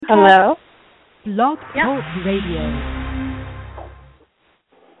Talk. Hello? Blog Yep. Talk Radio.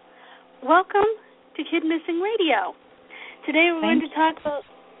 Welcome to Kid Missing Radio. Today we're going Thank to talk about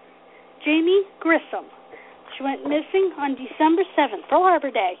Jamie Grissom. She went missing on December 7th, Pearl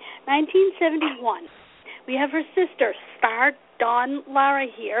Harbor Day, 1971. We have her sister, Star Dawn Lara,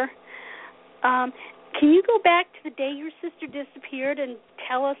 here. Can you go back to the day your sister disappeared and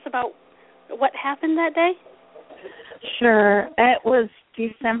tell us about what happened that day? Sure. It was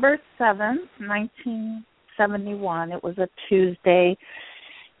December 7th, 1971. It was a Tuesday,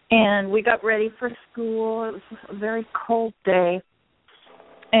 and we got ready for school. It was a very cold day,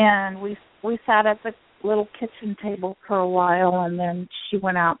 and we sat at the little kitchen table for a while, and then she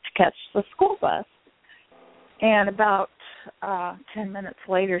went out to catch the school bus. And about 10 minutes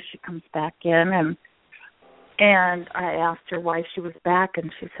later, she comes back in, and I asked her why she was back,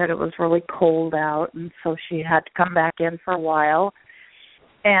 and she said it was really cold out, and so she had to come back in for a while.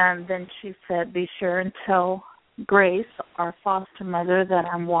 And then she said, be sure and tell Grace, our foster mother, that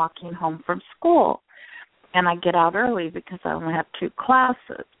I'm walking home from school. And I get out early because I only have 2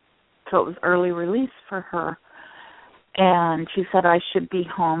 classes. So it was early release for her. And she said I should be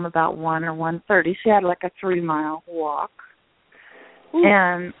home about 1 or 1:30. She had like a 3-mile walk. Ooh.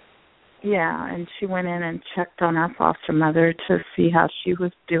 And she went in and checked on our foster mother to see how she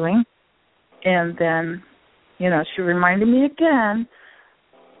was doing. And then, she reminded me again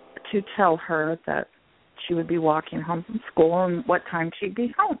to tell her that she would be walking home from school and what time she'd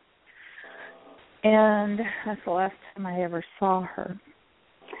be home. And that's the last time I ever saw her.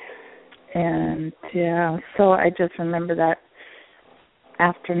 And, so I just remember that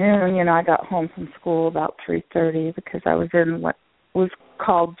afternoon, I got home from school about 3:30 because I was in what was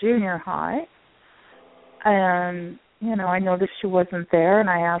called junior high. And, I noticed she wasn't there, and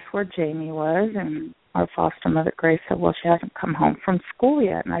I asked where Jamie was, and our foster mother, Grace, said, well, she hasn't come home from school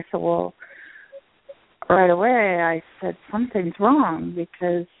yet. And I said, well, right away, I said, something's wrong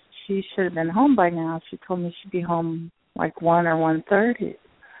because she should have been home by now. She told me she'd be home like 1 or 1:30.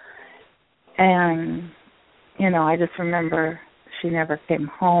 And, I just remember she never came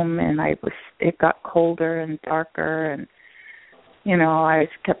home, and it got colder and darker, and, I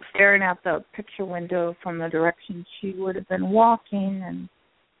kept staring out the picture window from the direction she would have been walking and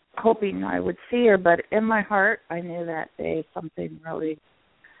hoping I would see her. But in my heart, I knew that day something really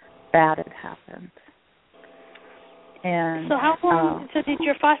bad had happened. And So how long? So did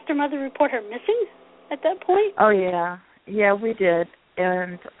your foster mother report her missing at that point? Oh, yeah. Yeah, we did.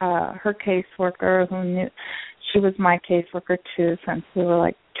 And her caseworker, who knew, she was my caseworker too since we were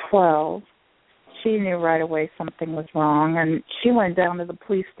like 12, she knew right away something was wrong. And she went down to the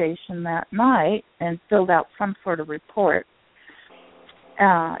police station that night and filled out some sort of report.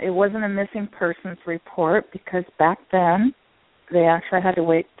 It wasn't a missing persons report because back then they actually had to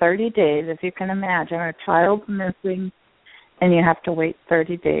wait 30 days. If you can imagine, a child's missing and you have to wait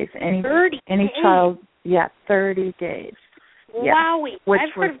 30 days. Any child, 30 days. Wowie. Yeah,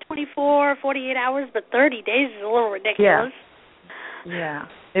 I've heard of 24, 48 hours, but 30 days is a little ridiculous. Yeah.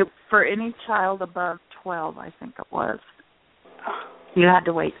 For any child above 12, I think it was, Oh. you had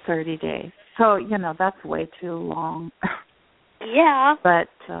to wait 30 days. So, that's way too long. Yeah. But,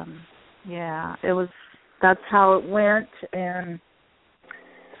 that's how it went. And,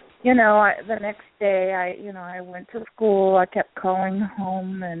 the next day, I went to school. I kept calling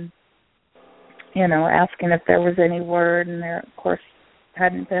home and, asking if there was any word. And there, of course,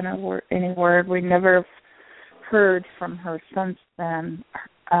 hadn't been any word. We never heard from her since then.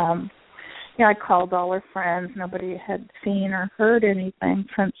 I called all her friends. Nobody had seen or heard anything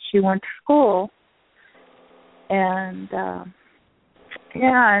since she went to school. And,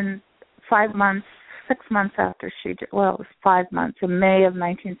 and 6 months after it was 5 months, in May of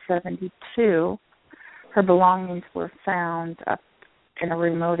 1972, her belongings were found up in a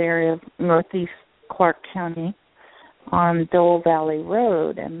remote area of northeast Clark County on Dole Valley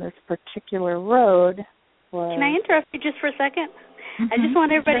Road. And this particular road was... Can I interrupt you just for a second? I just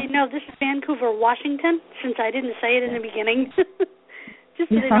want everybody to know this is Vancouver, Washington, since I didn't say it in the beginning. Just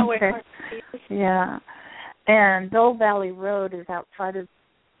so they know where it is. Yeah. And Dole Valley Road is outside of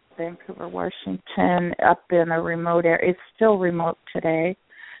Vancouver, Washington, up in a remote area. It's still remote today.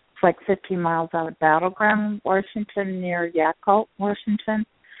 It's like 15 miles out of Battleground, Washington, near Yakult, Washington.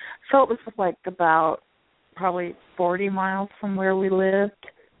 So it was like about probably 40 miles from where we lived.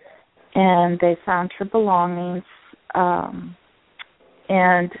 And they found her belongings.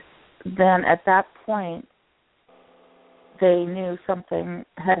 And then at that point, they knew something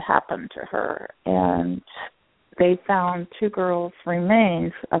had happened to her. And they found 2 girls'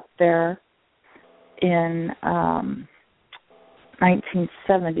 remains up there in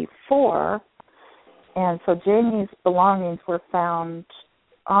 1974. And so Jamie's belongings were found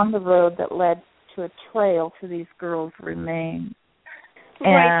on the road that led to a trail to these girls' remains.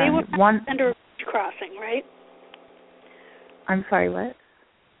 Right, they were found under a bridge crossing, right? I'm sorry, what?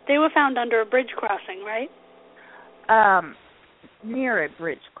 They were found under a bridge crossing, right? Near a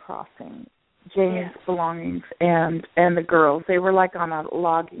bridge crossing. Jamie's belongings and the girls. They were like on a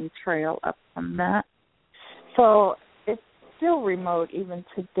logging trail up from that. So it's still remote even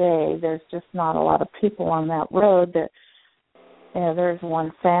today. There's just not a lot of people on that road. That there's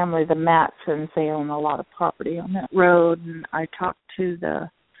one family, the Matsons, they own a lot of property on that road. And I talked to the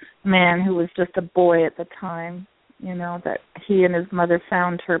man who was just a boy at the time, that he and his mother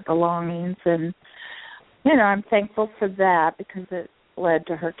found her belongings. And, I'm thankful for that because it led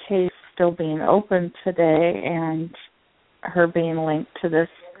to her case still being open today and her being linked to this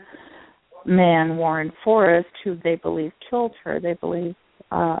man, Warren Forrest, who they believe killed her. They believe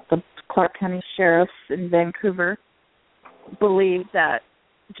the Clark County sheriffs in Vancouver believe that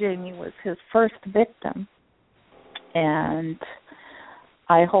Jamie was his first victim. And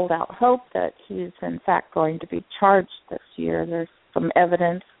I hold out hope that he's in fact going to be charged this year. There's some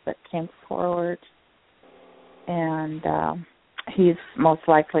evidence that came forward, and he's most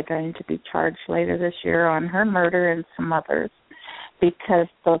likely going to be charged later this year on her murder and some others, because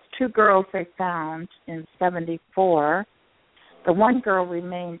those two girls they found in 74, the one girl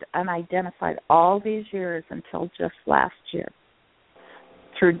remained unidentified all these years until just last year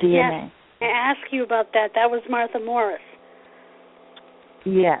through DNA. Yes, I asked you about that. That was Martha Morris.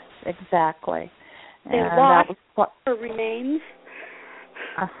 Yes, exactly. They lost her remains.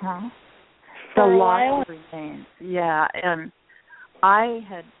 The lost remains, yeah. And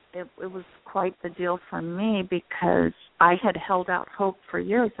it was quite the deal for me because I had held out hope for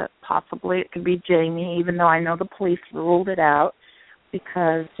years that possibly it could be Jamie, even though I know the police ruled it out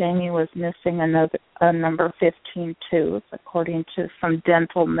because Jamie was missing a number 15 tooth, according to some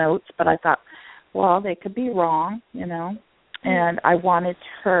dental notes. But I thought, well, they could be wrong, and I wanted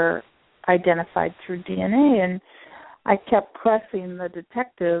her identified through DNA. And I kept pressing the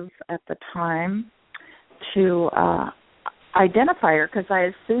detectives at the time to identify her because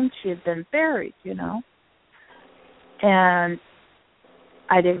I assumed she had been buried, And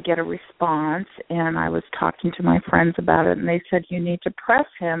I didn't get a response, and I was talking to my friends about it, and they said, you need to press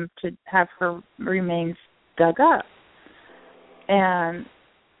him to have her remains dug up. And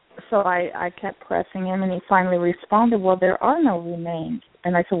so I kept pressing him, and he finally responded, well, there are no remains.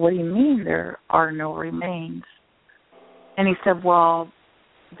 And I said, what do you mean there are no remains? And he said, well,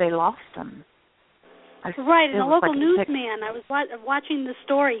 they lost them. Right, and a local newsman, I was watching the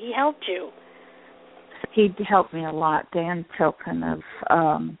story. He helped you. He helped me a lot. Dan Pilkin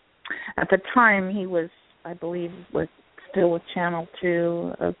at the time he was, I believe, still with Channel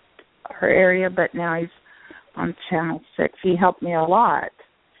 2 of her area, but now he's on Channel 6. He helped me a lot.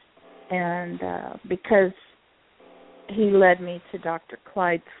 And because he led me to Dr.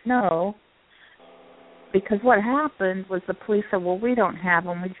 Clyde Snow, because what happened was the police said, well, we don't have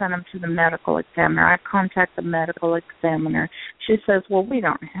them. We sent them to the medical examiner. I contacted the medical examiner. She says, well, we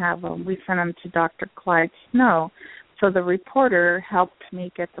don't have them. We sent them to Dr. Clyde Snow. So the reporter helped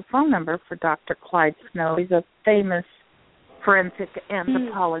me get the phone number for Dr. Clyde Snow. He's a famous forensic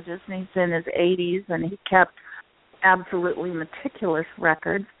anthropologist, and he's in his 80s, and he kept absolutely meticulous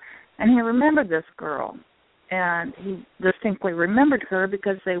records. And he remembered this girl, and he distinctly remembered her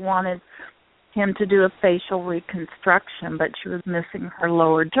because they wanted him to do a facial reconstruction, but she was missing her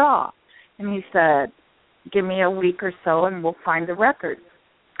lower jaw. And he said, give me a week or so and we'll find the records.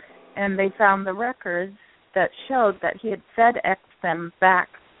 And they found the records that showed that he had FedExed them back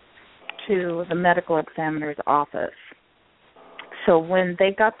to the medical examiner's office. So when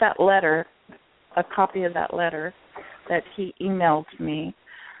they got that letter, a copy of that letter that he emailed me,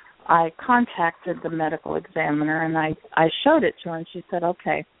 I contacted the medical examiner and I showed it to her, and she said,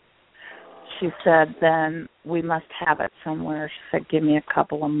 okay. She said, then we must have it somewhere. She said, give me a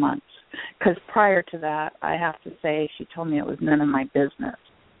couple of months. Because prior to that, I have to say, she told me it was none of my business.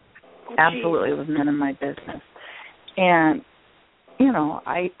 Absolutely, it was none of my business. And,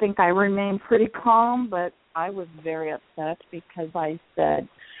 I think I remained pretty calm, but I was very upset because I said,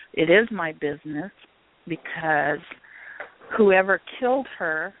 it is my business because whoever killed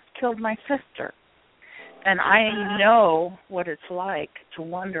her killed my sister. And I know what it's like to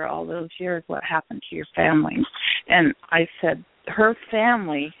wonder all those years what happened to your family. And I said, her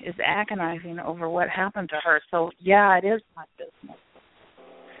family is agonizing over what happened to her. So, yeah, it is my business.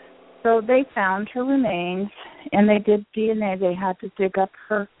 So they found her remains, and they did DNA. They had to dig up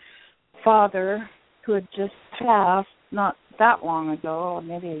her father, who had just passed not that long ago,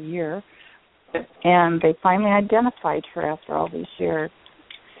 maybe a year, and they finally identified her after all these years.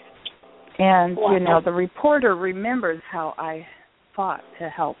 And, wow. The reporter remembers how I fought to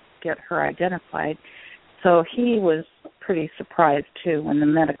help get her identified. So he was pretty surprised, too, when the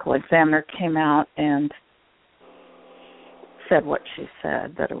medical examiner came out and said what she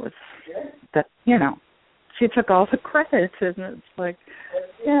said, that it was, that, she took all the credit. And it's like,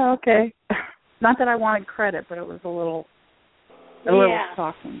 yeah, okay. Not that I wanted credit, but it was a little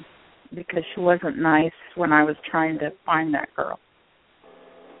shocking because she wasn't nice when I was trying to find that girl.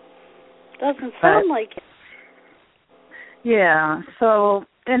 Doesn't sound like it. Yeah, so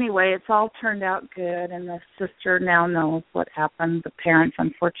anyway, it's all turned out good, and the sister now knows what happened. The parents,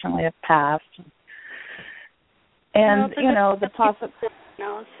 unfortunately, have passed. And, the possible...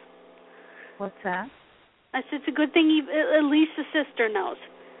 knows. What's that? I said it's a good thing at least the sister knows.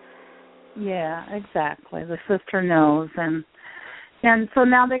 Yeah, exactly. The sister knows, and so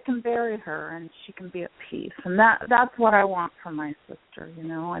now they can bury her, and she can be at peace. And that's what I want for my sister,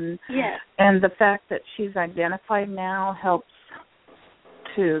 And yeah. And the fact that she's identified now helps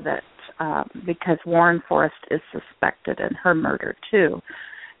too. That because Warren Forrest is suspected in her murder too,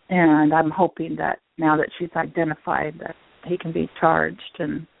 and I'm hoping that now that she's identified, that he can be charged.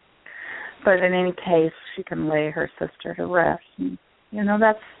 But in any case, she can lay her sister to rest. And,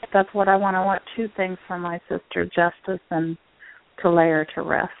 that's what I want. I want two things for my sister: justice and to lay her to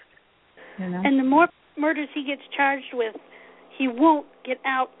rest. And the more murders he gets charged with, he won't get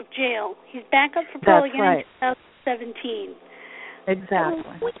out of jail. He's back up for parole again in 2017. Exactly.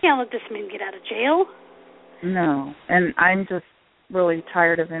 We can't let this man get out of jail. No, and I'm just really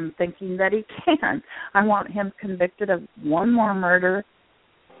tired of him thinking that he can. I want him convicted of one more murder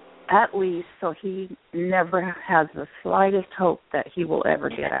at least, so he never has the slightest hope that he will ever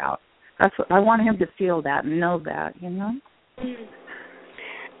get out. That's what I want him to feel, that and know that,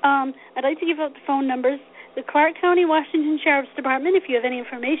 I'd like to give out the phone numbers. The Clark County, Washington Sheriff's Department, if you have any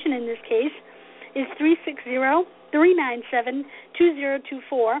information in this case, is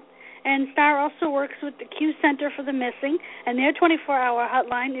 360-397-2024. And STAR also works with the Q Center for the Missing, and their 24-hour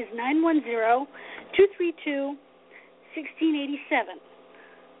hotline is 910-232-1687.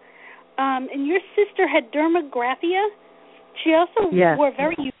 And your sister had dermagraphia. She also wore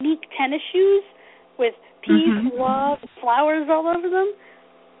very unique tennis shoes with peace, love, flowers all over them.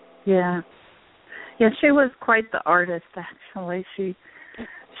 Yeah. Yeah, she was quite the artist, actually. She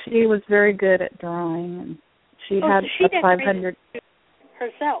was very good at drawing, and she had so a 500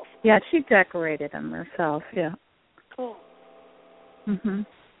 herself. Yeah, she decorated them herself. Yeah. Cool.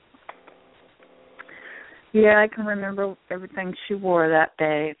 Yeah, I can remember everything she wore that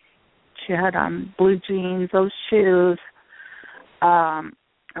day. She had on blue jeans, those shoes, a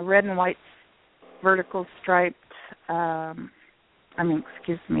red and white vertical striped.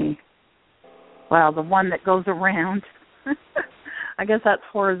 The one that goes around. I guess that's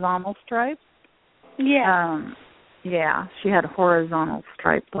horizontal stripes. Yeah. Yeah, she had a horizontal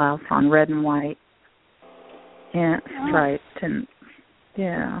striped blouse on, red and white, and striped, and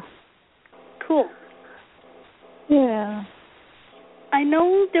yeah. Cool. Yeah. I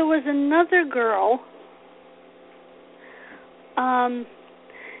know there was another girl,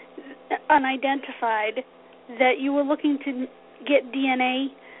 unidentified, that you were looking to get DNA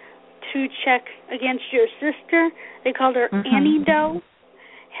to check against your sister. They called her Annie Doe.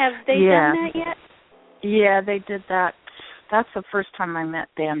 Have they done that yet? Yeah, they did that. That's the first time I met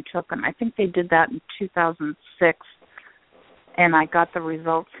Dan Chilkin. I think they did that in 2006, and I got the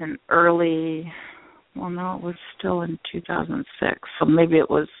results in early, well, no, it was still in 2006, so maybe it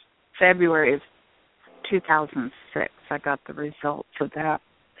was February of 2006 I got the results of that.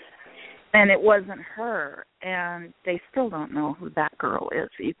 And it wasn't her, and they still don't know who that girl is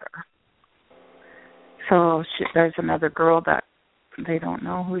either. So there's another girl that they don't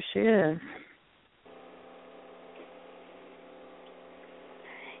know who she is.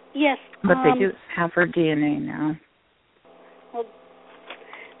 Yes. But they do have her DNA now. Well,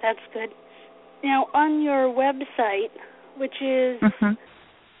 that's good. Now, on your website, which is,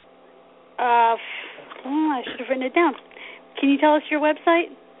 I should have written it down. Can you tell us your website?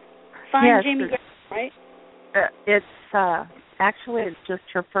 Find Jamie Graham, right? It's actually it's just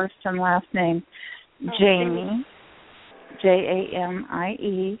her first and last name, Jamie,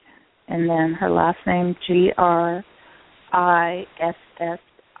 Jamie, and then her last name GRISSIM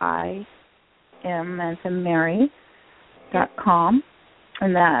as in Mary.com.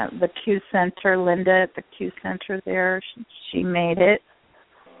 And the Q Center, Linda at the Q Center there, she made it.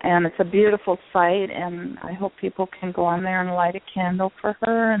 And it's a beautiful site, and I hope people can go on there and light a candle for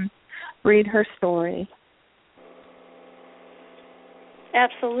her and read her story.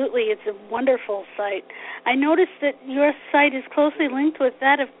 Absolutely. It's a wonderful site. I noticed that your site is closely linked with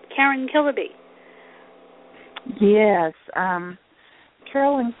that of Karen Killaby. Yes.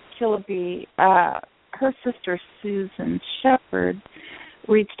 Carolyn Killaby, her sister Susan Shepard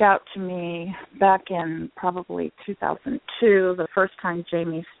reached out to me back in probably 2002, the first time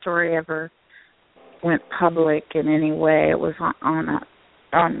Jamie's story ever went public in any way. It was on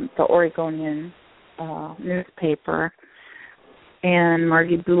the Oregonian newspaper, and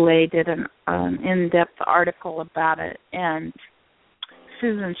Margie Boulay did an in-depth article about it, and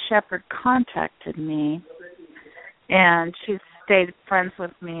Susan Shepard contacted me, and she's stayed friends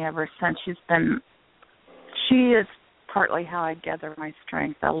with me ever since. She is partly how I gather my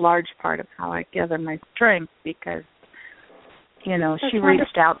strength, a large part of how I gather my strength, because, you know, she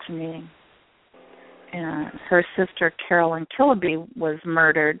reached out to me. And her sister, Carolyn Killaby, was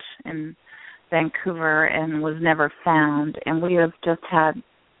murdered in Vancouver and was never found. And we have just had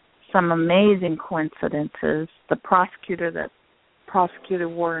some amazing coincidences. The prosecutor that prosecuted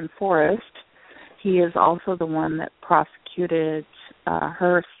Warren Forrest, he is also the one that prosecuted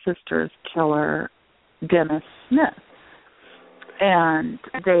her sister's killer, Dennis Smith. And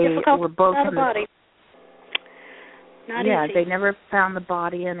they were both in the body. Not easy. They never found the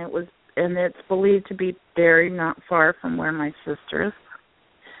body, and it's believed to be buried not far from where my sister's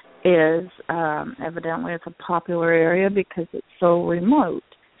is. Evidently, it's a popular area because it's so remote.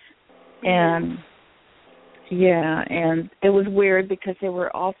 And and it was weird because they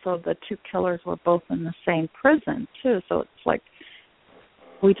were also, the two killers were both in the same prison too. So it's like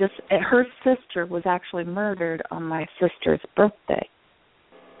her sister was actually murdered on my sister's birthday.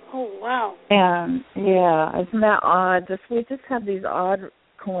 Oh, wow. And isn't that odd? We just have these odd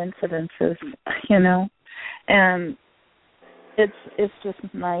coincidences, you know, and it's just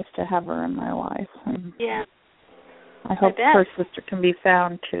nice to have her in my life. And I hope her sister can be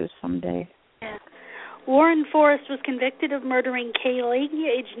found too someday. Yeah. Warren Forrest was convicted of murdering Kay Leahy,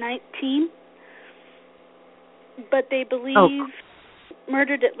 age 19, but they believe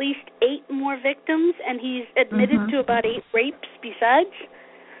murdered at least 8 more victims, and he's admitted to about 8 rapes besides.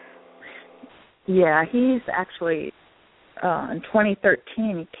 Yeah, he's actually, in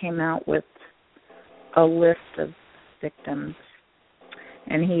 2013, he came out with a list of victims,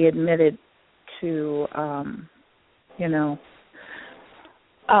 and he admitted to,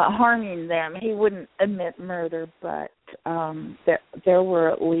 harming them. He wouldn't admit murder, but there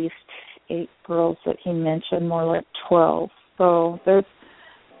were at least 8 girls that he mentioned, more like 12. So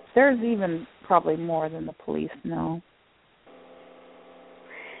there's even probably more than the police know.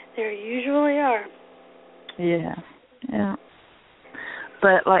 There usually are. Yeah.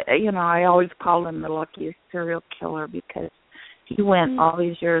 But, I always call him the luckiest serial killer because he went all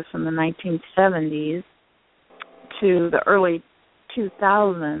these years from the 1970s to the early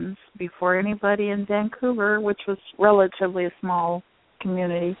 2000s before anybody in Vancouver, which was relatively a small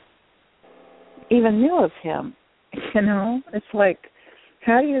community, even knew of him. You know, it's like,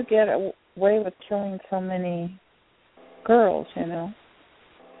 how do you get away with killing so many girls, you know?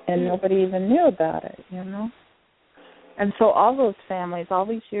 And nobody even knew about it, you know? And so all those families, all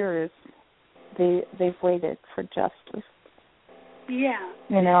these years, they've waited for justice. Yeah.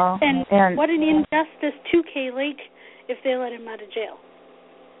 You know? And what an injustice to Kay Lake if they let him out of jail.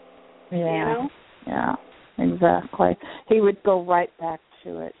 Yeah. You know? Yeah, exactly. He would go right back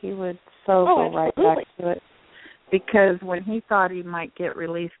to it. He would go right back to it. Because when he thought he might get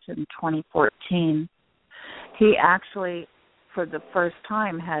released in 2014, he actually, for the first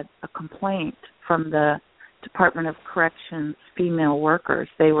time, had a complaint from the Department of Corrections female workers.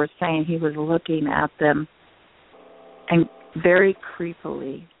 They were saying he was looking at them and very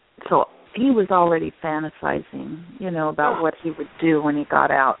creepily. So he was already fantasizing, about what he would do when he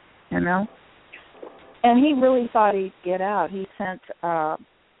got out, And he really thought he'd get out. He sent a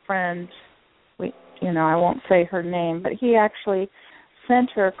friend, I won't say her name, but he actually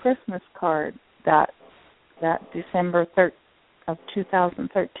sent her a Christmas card that December 3rd of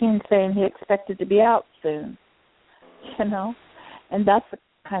 2013 saying he expected to be out soon, And that's the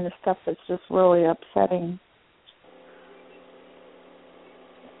kind of stuff that's just really upsetting.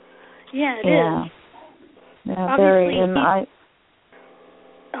 Yeah, it is. Yeah, obviously, very. And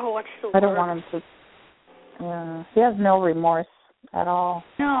what's the word? I don't want him to. He has no remorse at all.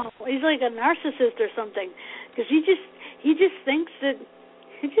 No, he's like a narcissist or something, because he just thinks that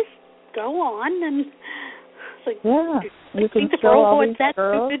he just go on and it's like, you can kill all these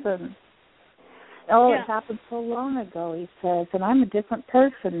girls and it happened so long ago, he says, and I'm a different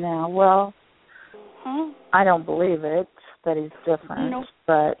person now. Well, I don't believe it that he's different,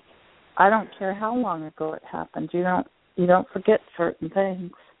 but I don't care how long ago it happened. you don't forget certain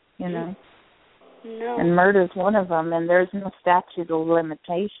things, you know. No. And murder's one of them, and there's no statute of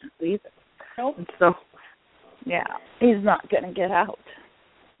limitations either. Nope. And so, yeah, he's not going to get out.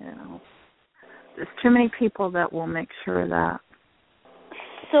 You know, there's too many people that will make sure of that.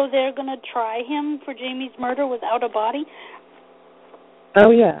 So they're going to try him for Jamie's murder without a body?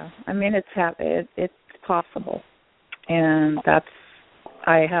 Oh yeah, I mean it's possible, and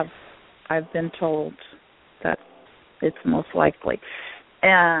I've been told that it's most likely,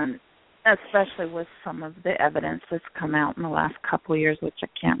 and especially with some of the evidence that's come out in the last couple of years, which I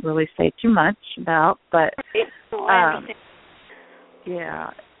can't really say too much about, but I understand. Yeah,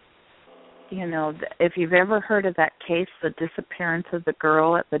 you know, if you've ever heard of that case, the disappearance of the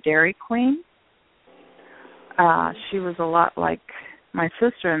girl at the Dairy Queen, she was a lot like my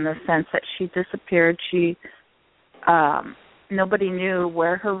sister in the sense that she disappeared. Nobody knew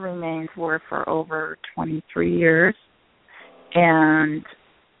where her remains were for over 23 years, and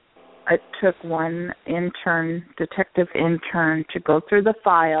it took one detective intern to go through the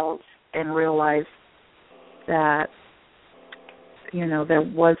files and realize that, you know, there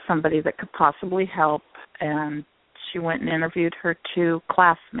was somebody that could possibly help, and she went and interviewed her two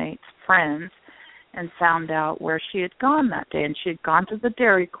classmates, friends, and found out where she had gone that day. And she had gone to the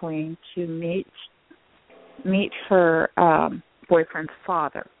Dairy Queen to meet her boyfriend's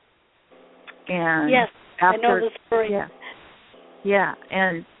father. And yes, after, I know the story. Yeah,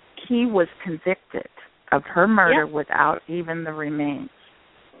 and he was convicted of her murder without even the remains.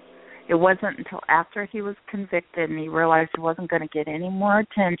 It wasn't until after he was convicted and he realized he wasn't going to get any more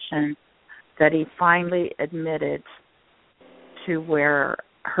attention that he finally admitted to where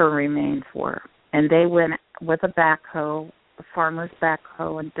her remains were. And they went with a backhoe, a farmer's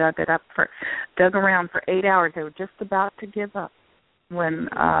backhoe, and dug around for 8 hours. They were just about to give up when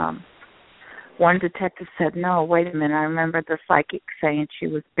one detective said, "No, wait a minute, I remember the psychic saying she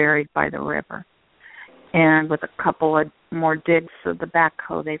was buried by the river." And with a couple of more digs of the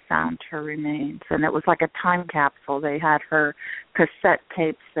backhoe, they found her remains. And it was like a time capsule. They had her cassette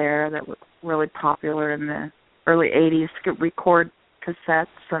tapes there that were really popular in the early 80s to record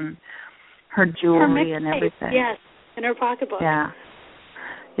cassettes, and her jewelry and everything. Yes, in her pocketbook. Yeah,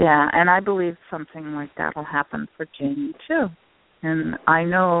 and I believe something like that will happen for Jamie too. And I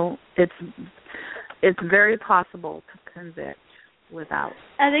know it's very possible to convict without.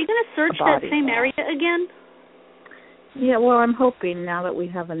 Are they going to search that same area again? Yeah, well, I'm hoping now that we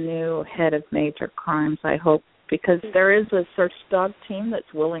have a new head of major crimes, I hope, because there is a search dog team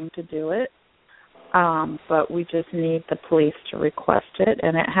that's willing to do it, but we just need the police to request it,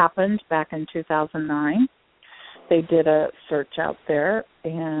 and it happened back in 2009. They did a search out there,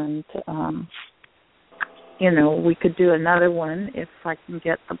 and, you know, we could do another one if I can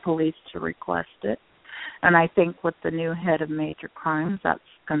get the police to request it. And I think with the new head of major crimes, that's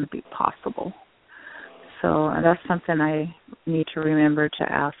going to be possible. So that's something I need to remember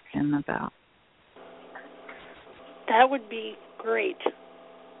to ask him about. That would be great.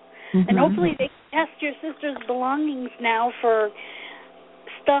 Mm-hmm. And hopefully they can test your sister's belongings now for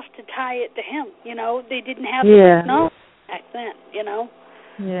stuff to tie it to him. You know, they didn't have the knowledge back then, you know.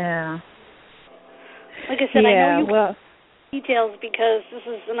 Yeah. Like I said, I know you details because this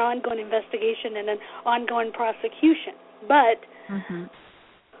is an ongoing investigation and an ongoing prosecution. But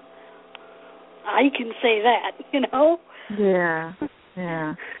I can say that, you know. Yeah.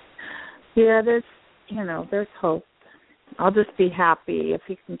 There's hope. I'll just be happy if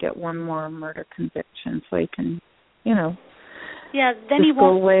he can get one more murder conviction, so he can, you know. Yeah, then he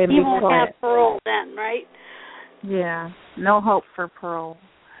won't have parole then, right? Yeah, no hope for parole,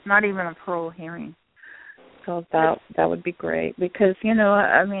 not even a parole hearing. So that would be great because, you know,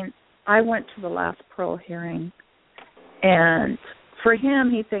 I mean, I went to the last parole hearing, and for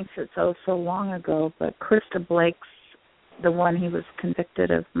him, he thinks it's so long ago, but Krista Blake's the one he was convicted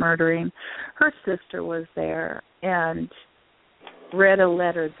of murdering. Her sister was there and read a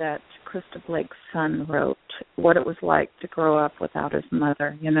letter that Krista Blake's son wrote, what it was like to grow up without his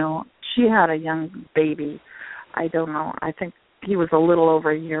mother, you know. She had a young baby. I don't know. I think he was a little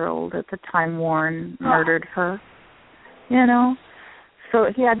over a year old at the time Warren murdered her, you know. So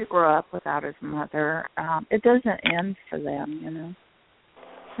he had to grow up without his mother. It doesn't end for them, you know.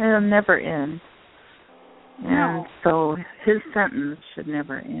 It'll never end. No. And so his sentence should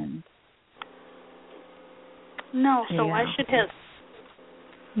never end. No, so why should his?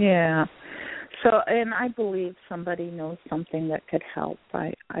 Yeah. So, and I believe somebody knows something that could help.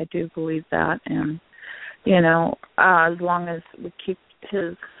 I do believe that. And, you know, as long as we keep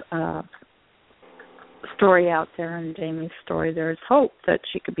his story out there and Jamie's story, there's hope that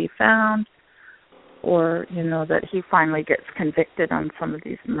she could be found or that he finally gets convicted on some of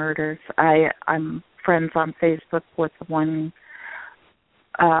these murders. I'm friends on Facebook with one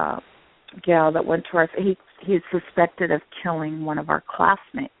gal that went to our. He's suspected of killing one of our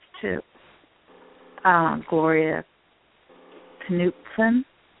classmates too, Gloria Knutson,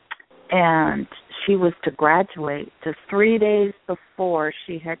 and she was to graduate just 3 days before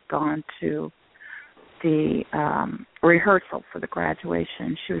she had gone to the rehearsal for the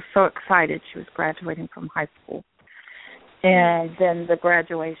graduation. She was so excited. She was graduating from high school. And then the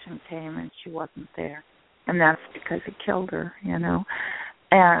graduation came and she wasn't there. And that's because he killed her,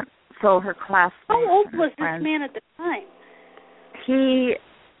 And so her classmates. How old was this man at the time?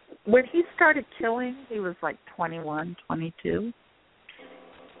 When he started killing, he was like 21, 22.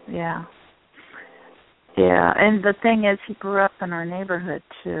 Yeah. Yeah, and the thing is, he grew up in our neighborhood,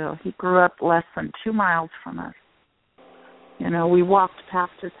 too. He grew up less than 2 miles from us. We walked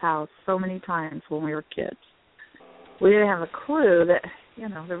past his house so many times when we were kids. We didn't have a clue that,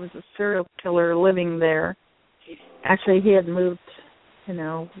 there was a serial killer living there. Actually, he had moved,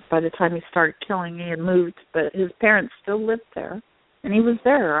 by the time he started killing, he had moved, but his parents still lived there. And he was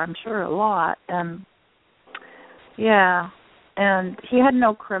there, I'm sure, a lot. And, yeah, and he had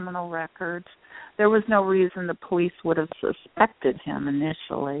no criminal records. There was no reason the police would have suspected him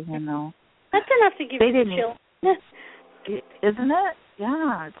initially, That's enough to give you a chill. Isn't it?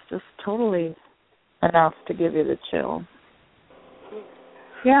 Yeah, it's just totally enough to give you the chill.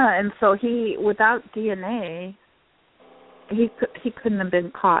 Yeah, and so without DNA, he couldn't have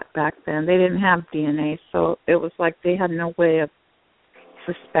been caught back then. They didn't have DNA, so it was like they had no way of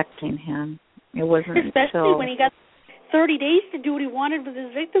suspecting him. It wasn't especially when he got 30 days to do what he wanted with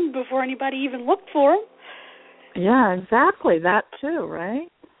his victim before anybody even looked for him. Yeah, exactly. That too, right?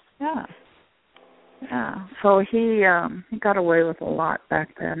 Yeah. Yeah. So he got away with a lot back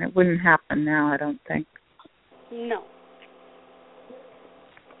then. It wouldn't happen now, I don't think. No.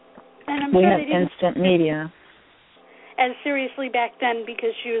 And I'm we sure had they didn't instant media. As seriously back then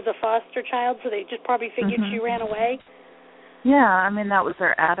because she was a foster child, so they just probably figured she ran away. Yeah, I mean, that was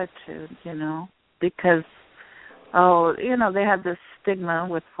their attitude, because they had this stigma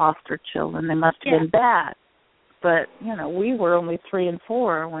with foster children. They must have been bad. But, we were only 3 and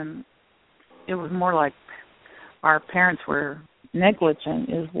 4 when it was more like our parents were negligent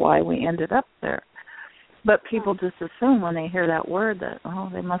is why we ended up there. But people just assume when they hear that word that,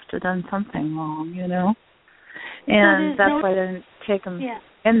 they must have done something wrong, And that's why they didn't take them. Yeah.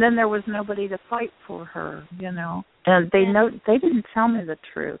 And then there was nobody to fight for her, And they didn't tell me the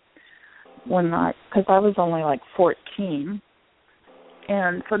truth. Because I was only like 14,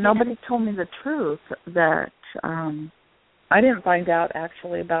 and so nobody told me the truth that I didn't find out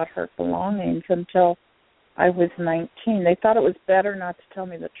actually about her belongings until I was 19. They thought it was better not to tell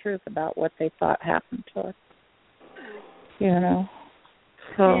me the truth about what they thought happened to us,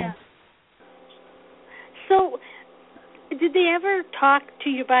 So. Yeah. So, did they ever talk to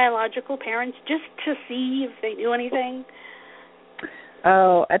your biological parents just to see if they knew anything?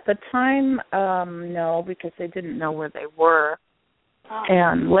 Oh, at the time, no, because they didn't know where they were. Oh.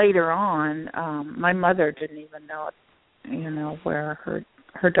 And later on, my mother didn't even know, where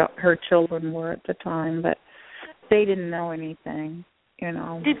her children were at the time, but they didn't know anything,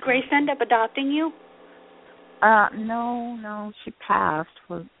 Did Grace end up adopting you? No, she passed.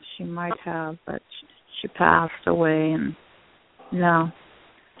 Well, she might have, but she passed away, and no.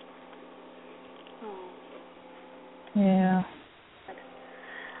 Oh. Yeah.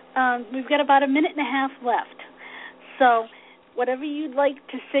 We've got about a minute and a half left. So whatever you'd like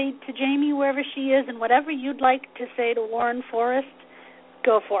to say to Jamie, wherever she is, and whatever you'd like to say to Warren Forrest,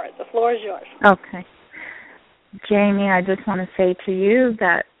 go for it. The floor is yours. Okay. Jamie, I just want to say to you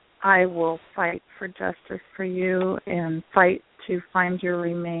that I will fight for justice for you and fight to find your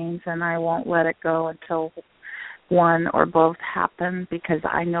remains, and I won't let it go until one or both happen, because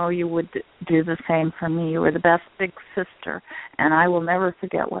I know you would do the same for me. You were the best big sister, and I will never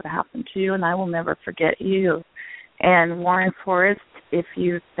forget what happened to you, and I will never forget you. And Warren Forrest, if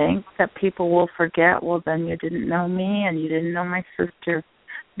you think that people will forget, well, then you didn't know me and you didn't know my sister,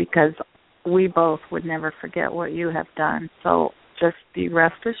 because we both would never forget what you have done. So just be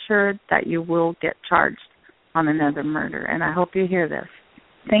rest assured that you will get charged on another murder, and I hope you hear this.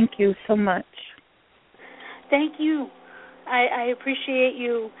 Thank you so much. Thank you. I appreciate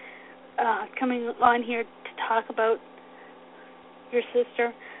you coming on here to talk about your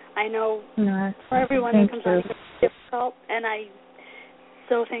sister. I know for everyone that comes on, it's difficult, and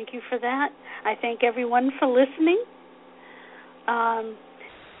so thank you for that. I thank everyone for listening.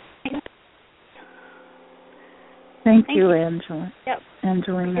 Thank you, Angela. Yep.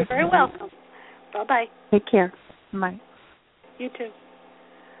 Angelina. You're very welcome. Bye-bye. Take care. Bye. You too.